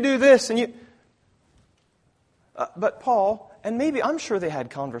 And you do this and you... But Paul, and maybe I'm sure they had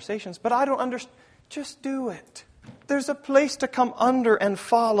conversations, but I don't understand. Just do it. There's a place to come under and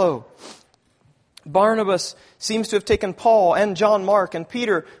follow. Barnabas seems to have taken Paul and John Mark and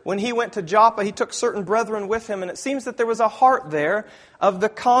Peter. When he went to Joppa, he took certain brethren with him, and it seems that there was a heart there of the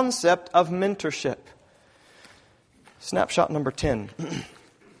concept of mentorship. Snapshot number 10.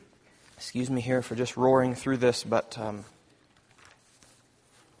 Excuse me here for just roaring through this, but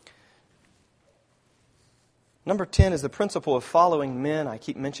number 10 is the principle of following men. I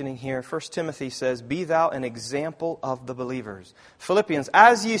keep mentioning here. 1 Timothy says, be thou an example of the believers. Philippians,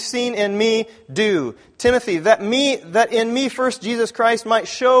 as ye seen in me, do. Timothy, that in me first Jesus Christ might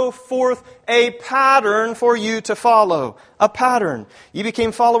show forth a pattern for you to follow. A pattern. Ye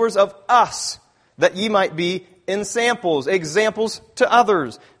became followers of us, that ye might be ensamples, examples to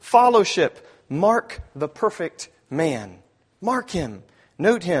others. Fellowship. Mark the perfect man. Mark him.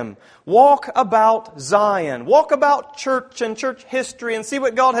 Note him. Walk about Zion. Walk about church and church history and see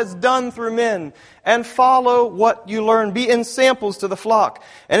what God has done through men. And follow what you learn. Be ensamples to the flock.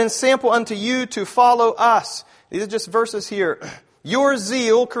 An ensample unto you to follow us. These are just verses here. Your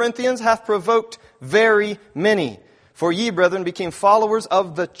zeal, Corinthians, hath provoked very many. For ye, brethren, became followers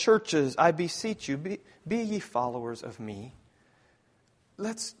of the churches. I beseech you, be ye followers of me.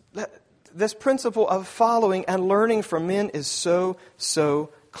 This principle of following and learning from men is so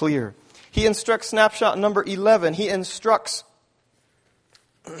clear. He instructs, snapshot number 11, he instructs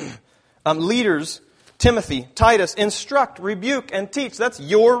leaders, Timothy, Titus, instruct, rebuke, and teach. That's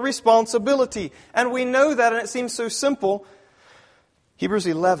your responsibility. And we know that, and it seems so simple. Hebrews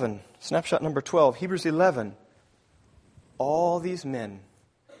 11, snapshot number 12, Hebrews 11. All these men,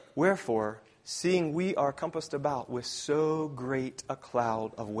 wherefore, seeing we are compassed about with so great a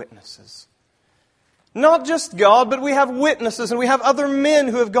cloud of witnesses. Not just God, but we have witnesses and we have other men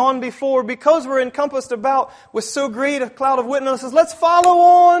who have gone before. Because we're encompassed about with so great a cloud of witnesses, let's follow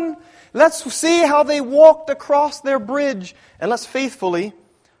on. Let's see how they walked across their bridge. And let's faithfully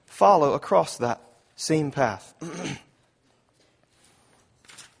follow across that same path.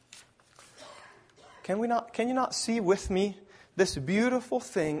 Can you not see with me this beautiful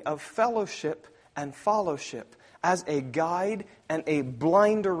thing of fellowship and fellowship as a guide and a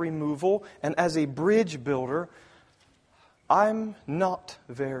blinder removal and as a bridge builder? I'm not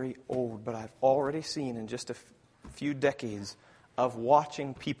very old, but I've already seen in just a few decades of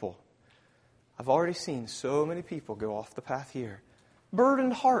watching people. I've already seen so many people go off the path here.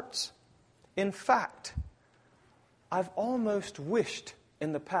 Burdened hearts. In fact, I've almost wished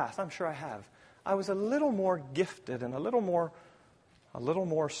in the past, I'm sure I have, I was a little more gifted and a little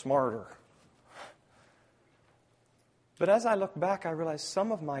more smarter. But as I look back, I realize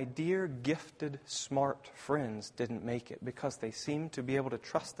some of my dear, gifted, smart friends didn't make it because they seemed to be able to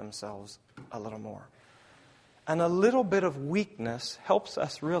trust themselves a little more. And a little bit of weakness helps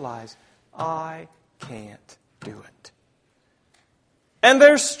us realize, I can't do it. And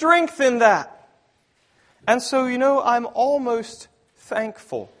there's strength in that. And so, I'm almost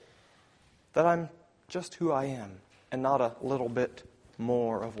thankful that I'm just who I am and not a little bit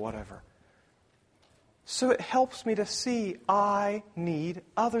more of whatever. So it helps me to see I need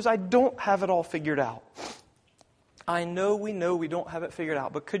others. I don't have it all figured out. I know we don't have it figured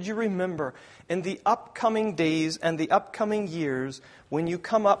out, but could you remember in the upcoming days and the upcoming years when you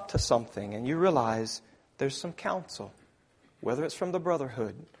come up to something and you realize there's some counsel, whether it's from the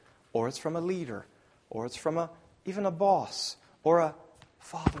brotherhood or it's from a leader or it's from even a boss or a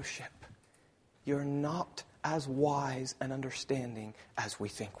fellowship, you're not as wise and understanding as we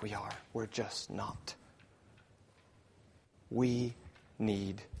think we are. We're just not. We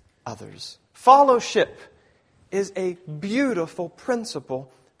need others. Fellowship is a beautiful principle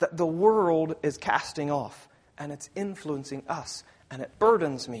that the world is casting off, and it's influencing us, and it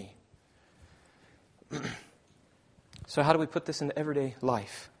burdens me. So how do we put this into everyday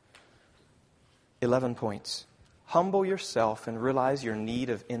life? 11 points. Humble yourself and realize your need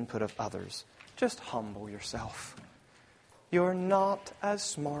of input of others. Just humble yourself. You're not as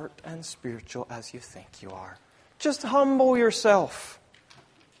smart and spiritual as you think you are. Just humble yourself.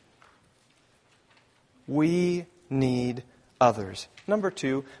 We need others. Number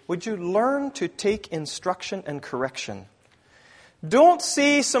 2, would you learn to take instruction and correction? Don't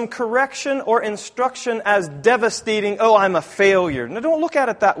see some correction or instruction as devastating. Oh, I'm a failure. No, don't look at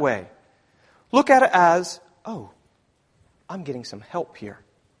it that way. Look at it as, oh, I'm getting some help here.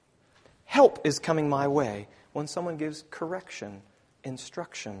 Help is coming my way when someone gives correction,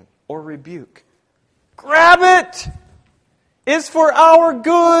 instruction, or rebuke. Grab it! It's for our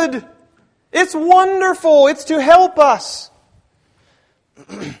good. It's wonderful. It's to help us.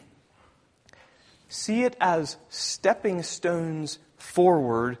 See it as stepping stones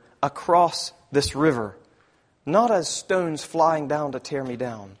forward across this river, not as stones flying down to tear me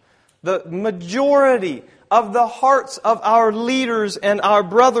down. The majority of the hearts of our leaders and our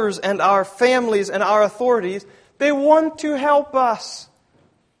brothers and our families and our authorities, they want to help us.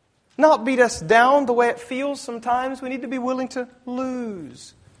 Not beat us down the way it feels sometimes. We need to be willing to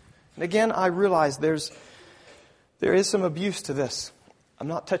lose. And again, I realize there is some abuse to this. I'm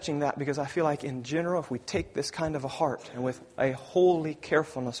not touching that because I feel like in general, if we take this kind of a heart and with a holy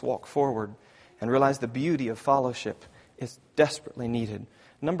carefulness walk forward and realize the beauty of fellowship is desperately needed.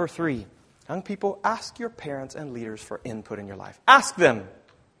 Number 3, young people, ask your parents and leaders for input in your life. Ask them,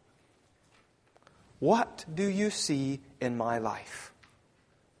 what do you see in my life?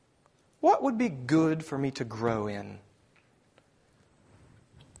 What would be good for me to grow in?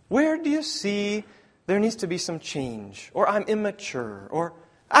 Where do you see there needs to be some change? Or I'm immature? Or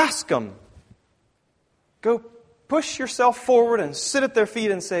ask them. Go push yourself forward and sit at their feet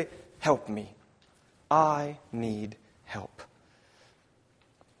and say, help me. I need help.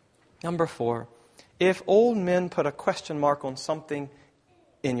 Number 4, if old men put a question mark on something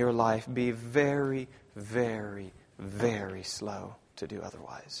in your life, be very, very, very slow to do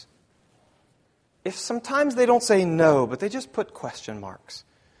otherwise. If sometimes they don't say no, but they just put question marks,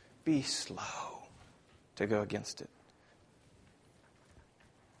 be slow to go against it.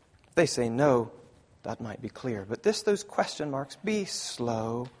 If they say no, that might be clear. But those question marks, be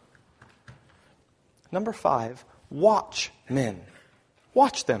slow. Number 5, watch men.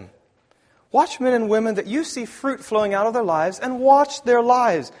 Watch them. Watch men and women that you see fruit flowing out of their lives and watch their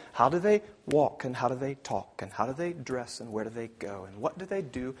lives. How do they walk and how do they talk and how do they dress and where do they go and what do they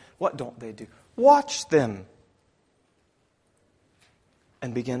do, what don't they do? Watch them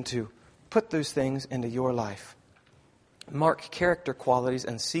and begin to put those things into your life. Mark character qualities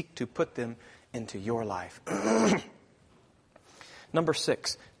and seek to put them into your life. Number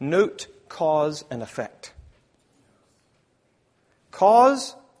 6, note cause and effect.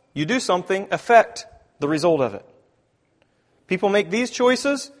 Cause, you do something, effect, the result of it. People make these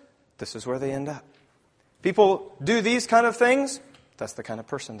choices, this is where they end up. People do these kind of things, that's the kind of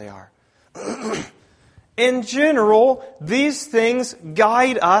person they are. In general, these things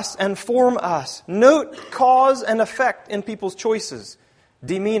guide us and form us. Note cause and effect in people's choices,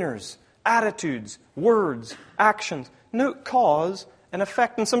 demeanors, attitudes, words, actions. Note cause and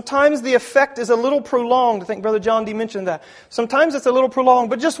effect. And sometimes the effect is a little prolonged. I think Brother John D. mentioned that. Sometimes it's a little prolonged,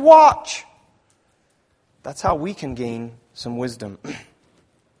 but just watch. That's how we can gain some wisdom.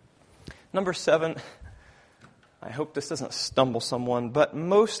 Number 7, I hope this doesn't stumble someone, but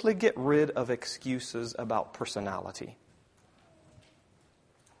mostly get rid of excuses about personality.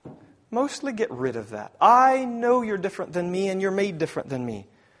 Mostly get rid of that. I know you're different than me and you're made different than me.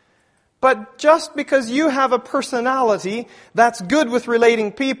 But just because you have a personality that's good with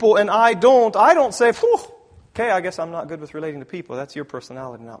relating people and I don't say, okay, I guess I'm not good with relating to people. That's your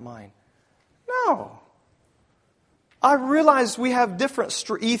personality, not mine. No. I realize we have different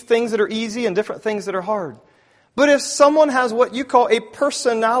things that are easy and different things that are hard. But if someone has what you call a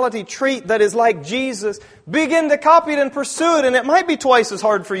personality trait that is like Jesus, begin to copy it and pursue it, and it might be twice as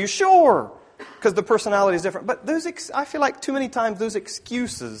hard for you, sure, because the personality is different. But I feel like too many times those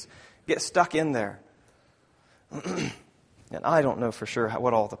excuses get stuck in there. And I don't know for sure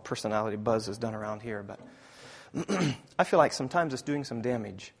what all the personality buzz has done around here, but I feel like sometimes it's doing some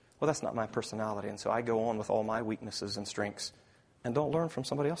damage. Well, that's not my personality, and so I go on with all my weaknesses and strengths and don't learn from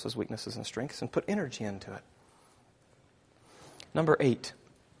somebody else's weaknesses and strengths and put energy into it. Number 8,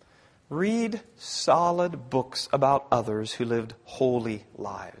 read solid books about others who lived holy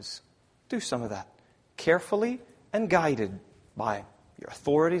lives. Do some of that. Carefully and guided by your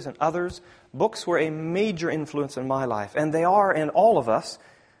authorities and others. Books were a major influence in my life, and they are in all of us,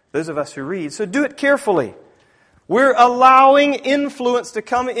 those of us who read. So do it carefully. We're allowing influence to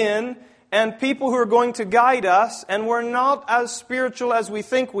come in and people who are going to guide us, and we're not as spiritual as we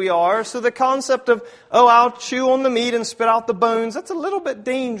think we are. So the concept of, I'll chew on the meat and spit out the bones, that's a little bit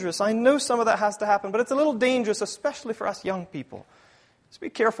dangerous. I know some of that has to happen, but it's a little dangerous, especially for us young people. Let's be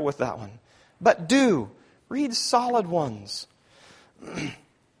careful with that one. But do. Read solid ones.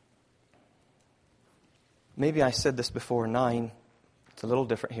 Maybe I said this before, 9. It's a little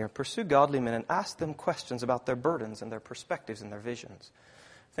different here. Pursue godly men and ask them questions about their burdens and their perspectives and their visions.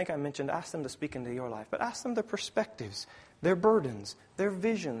 I think I mentioned ask them to speak into your life, but ask them their perspectives, their burdens, their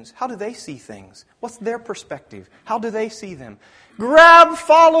visions. How do they see things? What's their perspective? How do they see them? Grab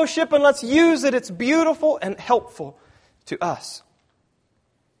fellowship and let's use it. It's beautiful and helpful to us.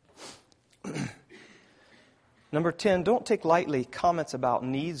 Number 10, don't take lightly comments about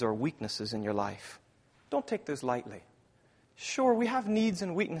needs or weaknesses in your life. Don't take those lightly. Sure, we have needs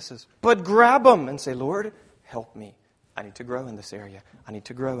and weaknesses, but grab them and say, Lord, help me. I need to grow in this area. I need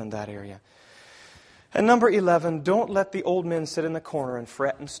to grow in that area. And number 11, don't let the old men sit in the corner and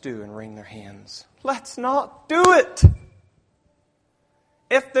fret and stew and wring their hands. Let's not do it.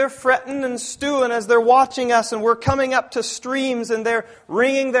 If they're fretting and stewing as they're watching us and we're coming up to streams and they're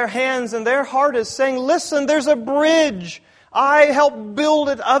wringing their hands and their heart is saying, listen, there's a bridge. I helped build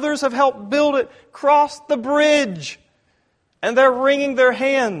it. Others have helped build it. Cross the bridge. And they're wringing their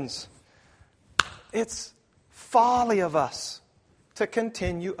hands. It's folly of us to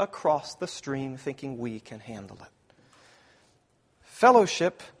continue across the stream thinking we can handle it.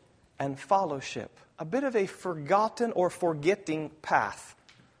 Fellowship and fellowship, a bit of a forgotten or forgetting path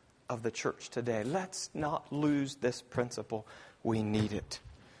of the church today. Let's not lose this principle. We need it.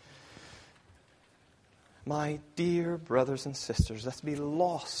 My dear brothers and sisters, let's be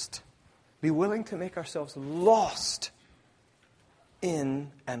lost. Be willing to make ourselves lost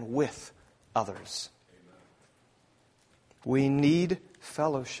in and with others. We need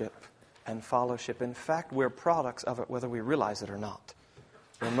fellowship and fellowship. In fact, we're products of it whether we realize it or not.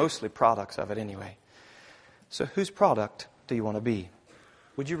 We're mostly products of it anyway. So whose product do you want to be?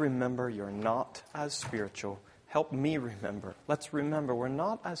 Would you remember you're not as spiritual? Help me remember. Let's remember we're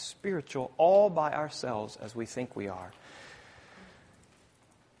not as spiritual all by ourselves as we think we are.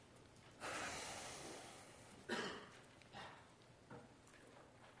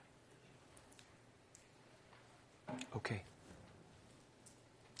 Okay.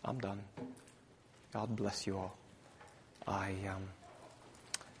 I'm done. God bless you all. I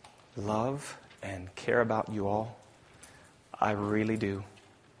love and care about you all. I really do.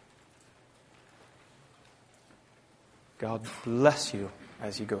 God bless you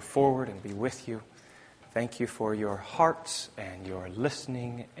as you go forward and be with you. Thank you for your hearts and your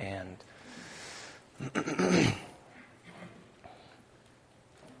listening. And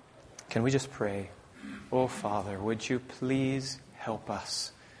can we just pray? Oh, Father, would you please help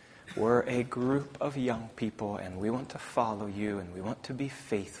us? We're a group of young people, and we want to follow you, and we want to be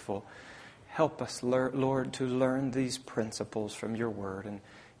faithful. Help us, Lord, to learn these principles from your word. And,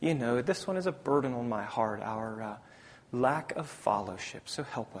 this one is a burden on my heart, our lack of fellowship. So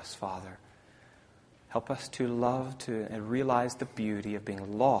help us, Father. Help us to love and realize the beauty of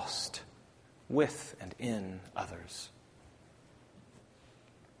being lost with and in others.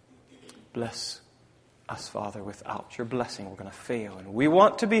 Bless us, Father. Without your blessing, we're going to fail. And we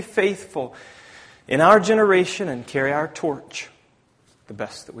want to be faithful in our generation and carry our torch the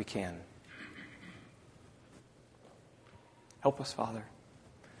best that we can. Help us, Father.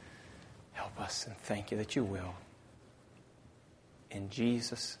 Help us, and thank you that you will. In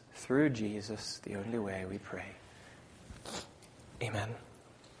Jesus, through Jesus, the only way, we pray. Amen.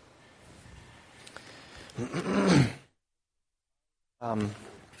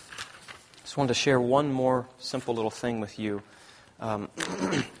 Just wanted to share one more simple little thing with you.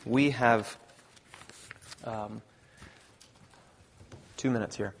 We have 2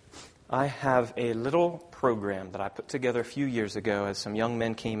 minutes here. I have a little program that I put together a few years ago as some young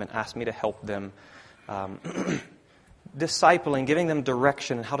men came and asked me to help them discipling, giving them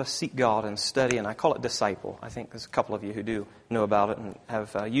direction on how to seek God and study, and I call it Disciple. I think there's a couple of you who do know about it and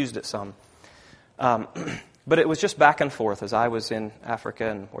have used it some. But it was just back and forth as I was in Africa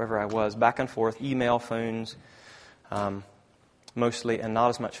and wherever I was, back and forth, email, phones, mostly, and not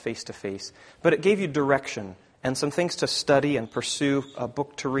as much face-to-face. But it gave you direction and some things to study and pursue, a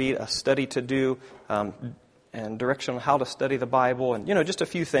book to read, a study to do, and direction on how to study the Bible, and, just a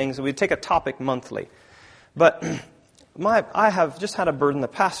few things. We'd take a topic monthly. But I have just had a burden the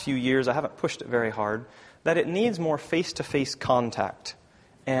past few years, I haven't pushed it very hard, that it needs more face-to-face contact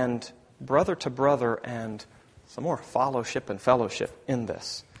and brother to brother and some more fellowship in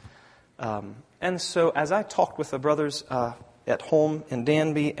this. And so as I talked with the brothers at home in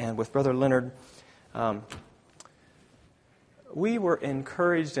Danby and with Brother Leonard, we were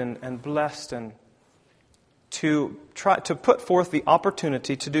encouraged and blessed and to try to put forth the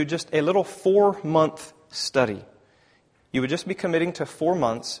opportunity to do just a little 4-month study. You would just be committing to 4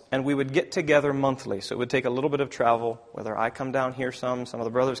 months, and we would get together monthly. So it would take a little bit of travel, whether I come down here some of the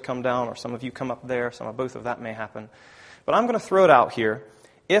brothers come down, or some of you come up there, some of both of that may happen. But I'm going to throw it out here.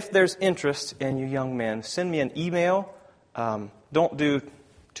 If there's interest in you young men, send me an email. Don't do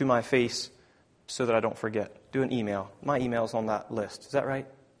to my face so that I don't forget. Do an email. My email's on that list. Is that right?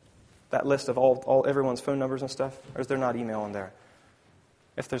 That list of all everyone's phone numbers and stuff? Or is there not email on there?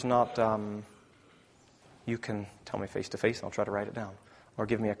 If there's not, you can tell me face-to-face and I'll try to write it down. Or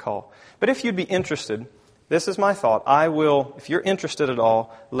give me a call. But if you'd be interested, this is my thought. I will, if you're interested at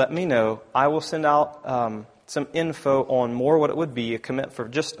all, let me know. I will send out some info on more what it would be, a commit for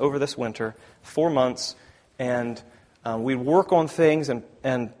just over this winter, 4 months, and we work on things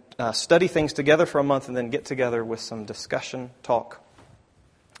and study things together for a month and then get together with some discussion, talk,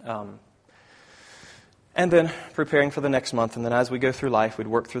 and then preparing for the next month. And then as we go through life, we'd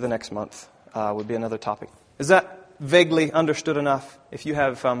work through the next month. Would be another topic. Is that vaguely understood enough? If you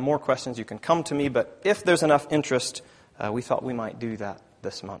have more questions, you can come to me. But if there's enough interest, we thought we might do that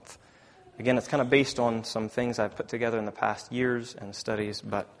this month. Again, it's kind of based on some things I've put together in the past years and studies,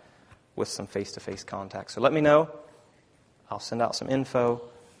 but with some face-to-face contact. So let me know. I'll send out some info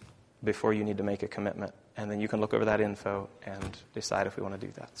before you need to make a commitment. And then you can look over that info and decide if we want to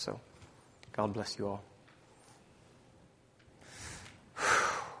do that. So God bless you all.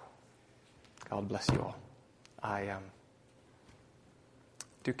 God bless you all. I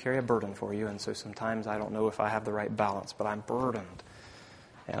do carry a burden for you, and so sometimes I don't know if I have the right balance, but I'm burdened.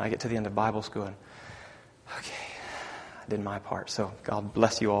 And I get to the end of Bible school and, okay, I did my part. So God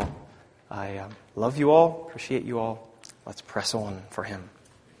bless you all. I love you all, appreciate you all. Let's press on for Him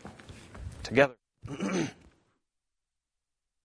together.